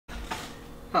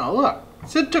Oh, look.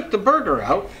 Sid took the burger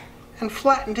out and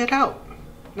flattened it out.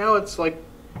 Now it's like,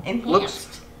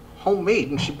 looks homemade,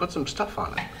 and she put some stuff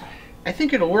on it. I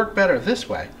think it'll work better this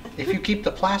way if you keep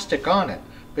the plastic on it,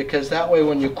 because that way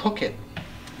when you cook it,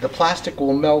 the plastic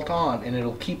will melt on and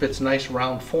it'll keep its nice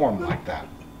round form like that.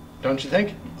 Don't you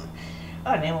think?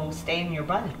 Oh, and it will stay in your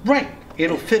bun. Right.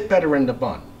 It'll fit better in the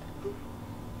bun.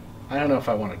 I don't know if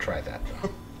I want to try that, though.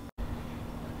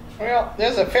 Well,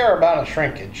 there's a fair amount of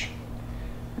shrinkage.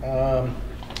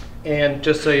 And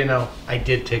just so you know, I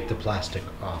did take the plastic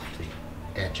off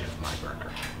the edge of my burger.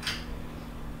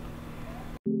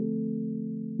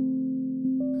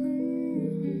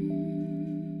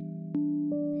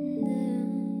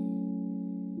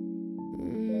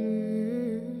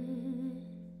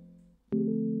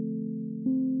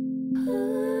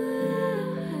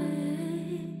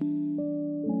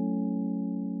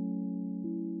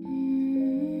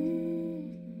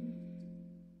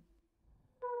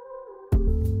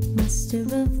 Master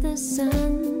of the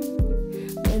sun,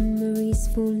 memories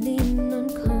falling on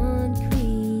concrete.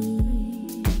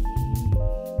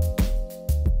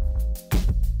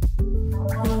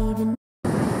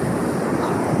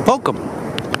 Poke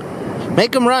him.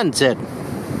 Make him run, Sid.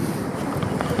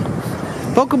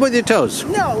 Poke him with your toes.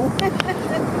 No.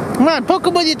 Come on, poke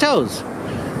him with your toes.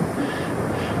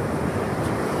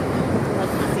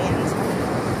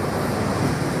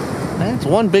 That's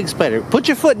one big spider. Put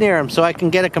your foot near him so I can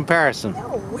get a comparison.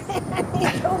 No,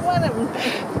 I don't want him.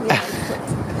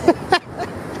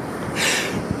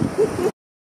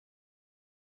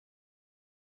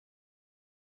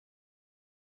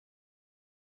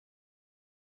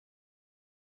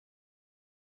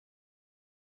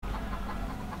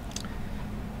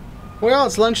 Well,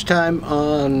 it's lunchtime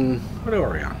on, what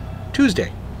are we on?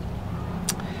 Tuesday.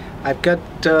 I've got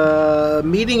a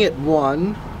meeting at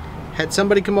 1. Had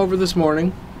somebody come over this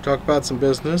morning, talk about some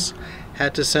business.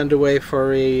 Had to send away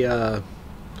for a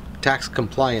tax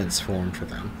compliance form for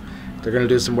them. They're going to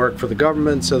do some work for the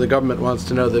government, so the government wants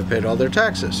to know they've paid all their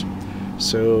taxes.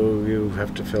 So you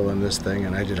have to fill in this thing,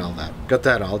 and I did all that. Got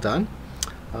that all done.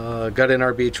 Got in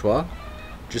our beach walk.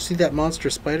 Did you see that monster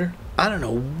spider? I don't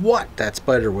know what that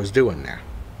spider was doing there.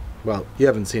 Well, you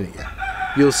haven't seen it yet.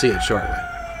 You'll see it shortly.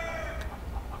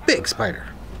 Big spider.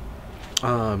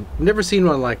 Never seen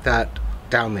one like that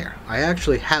down there. I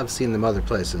actually have seen them other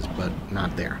places, but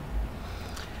not there.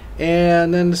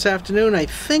 And then this afternoon, I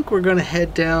think we're going to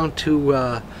head down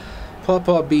to Paw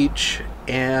Paw Beach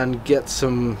and get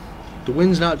some, the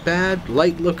wind's not bad,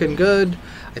 light looking good.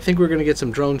 I think we're going to get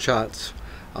some drone shots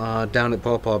down at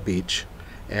Paw Paw Beach.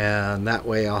 And that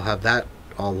way I'll have that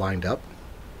all lined up.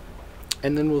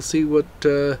 And then we'll see what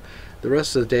the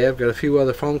rest of the day. I've got a few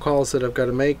other phone calls that I've got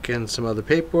to make and some other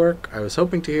paperwork. I was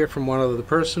hoping to hear from one other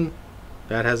person.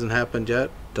 That hasn't happened yet.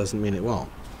 Doesn't mean it won't.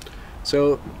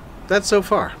 So that's so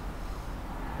far.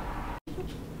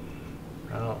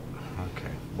 Oh,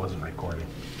 okay. Wasn't recording.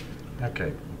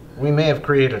 Okay. We may have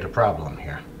created a problem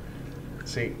here.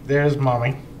 See, there's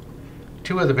Mommy.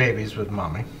 2 of the babies with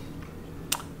Mommy.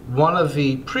 One of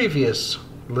the previous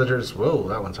litters, whoa,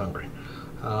 that one's hungry.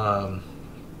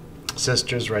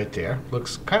 Sisters right there.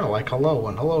 Looks kind of like Hello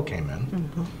when Hello came in.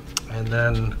 Mm-hmm. And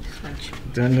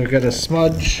then we got a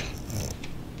smudge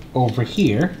over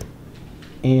here,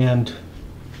 and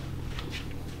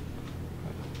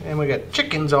we got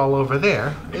chickens all over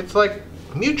there. It's like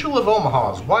Mutual of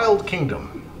Omaha's Wild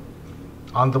Kingdom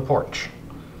on the porch.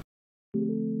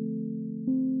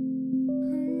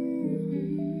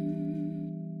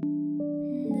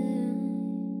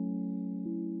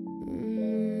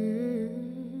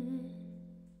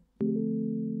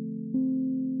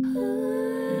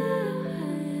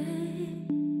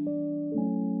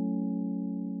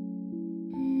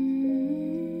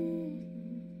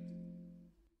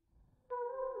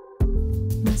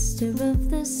 Master of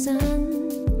the sun,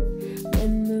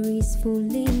 memories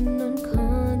falling on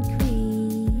concrete.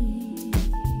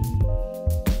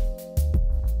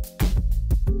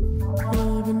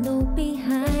 Leaving all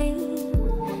behind,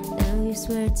 now you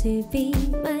swear to be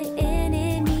my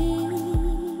enemy.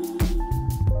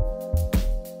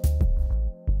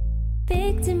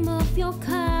 Victim of your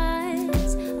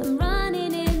cards, I'm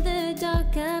running in the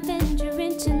dark, I venture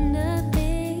into nothing.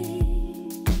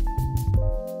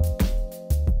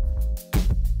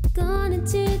 Gone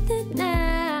into the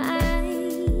night,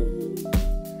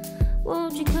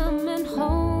 won't you come and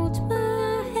hold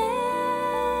my hand?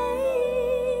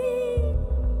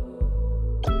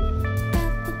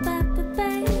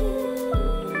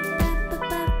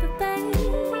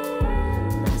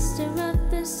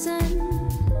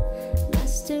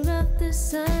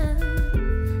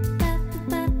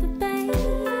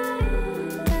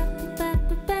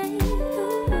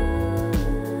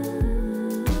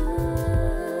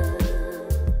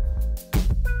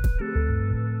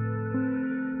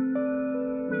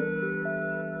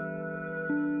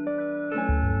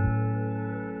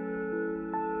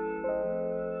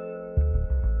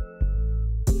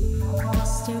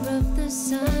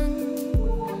 sun.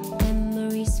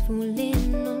 Memories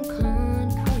falling on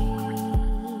concrete,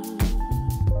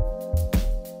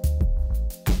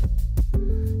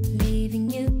 leaving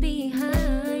you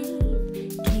behind.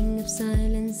 King of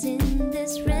silence in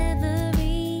this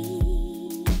reverie,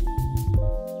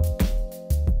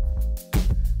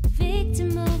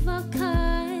 victim of our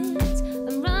cards.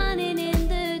 I'm running in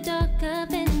the dark, I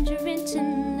venture into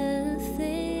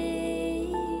nothing.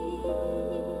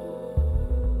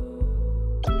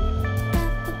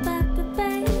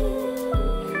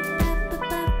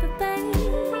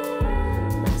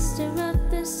 Master of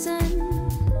the sun,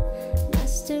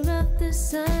 master of the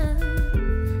sun.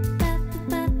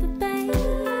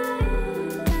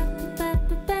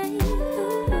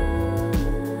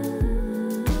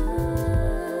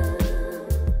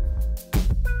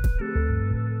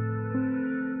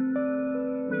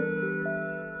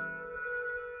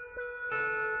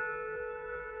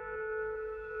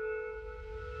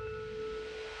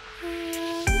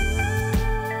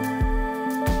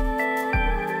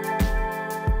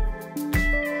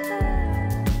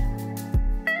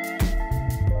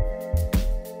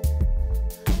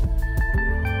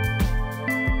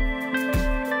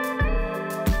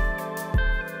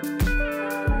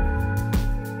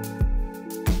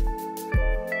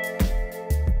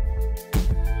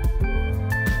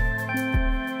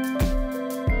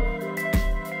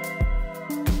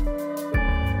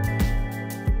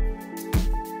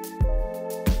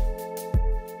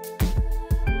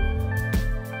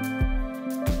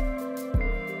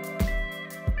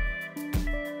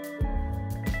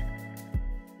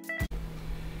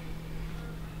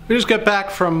 We just got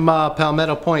back from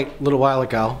Palmetto Point a little while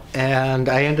ago, and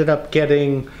I ended up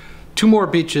getting 2 more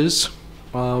beaches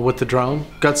with the drone.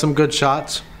 Got some good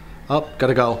shots. Oh,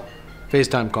 gotta go.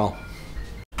 FaceTime call.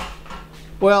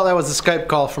 Well, that was a Skype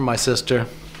call from my sister.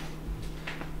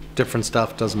 Different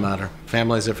stuff, doesn't matter.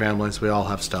 Families are families, we all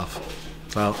have stuff.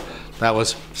 So, that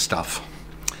was stuff.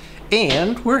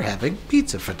 And we're having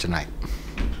pizza for tonight.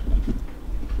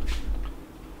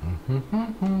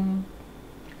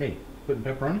 Hey. Putting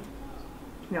pepperoni?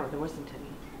 No, there wasn't any.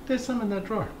 There's some in that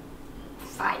drawer.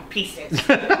 5 pieces.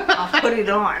 I'll put it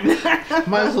on.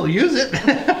 Might as well use it.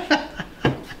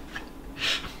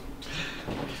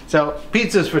 So,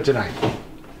 pizzas for tonight.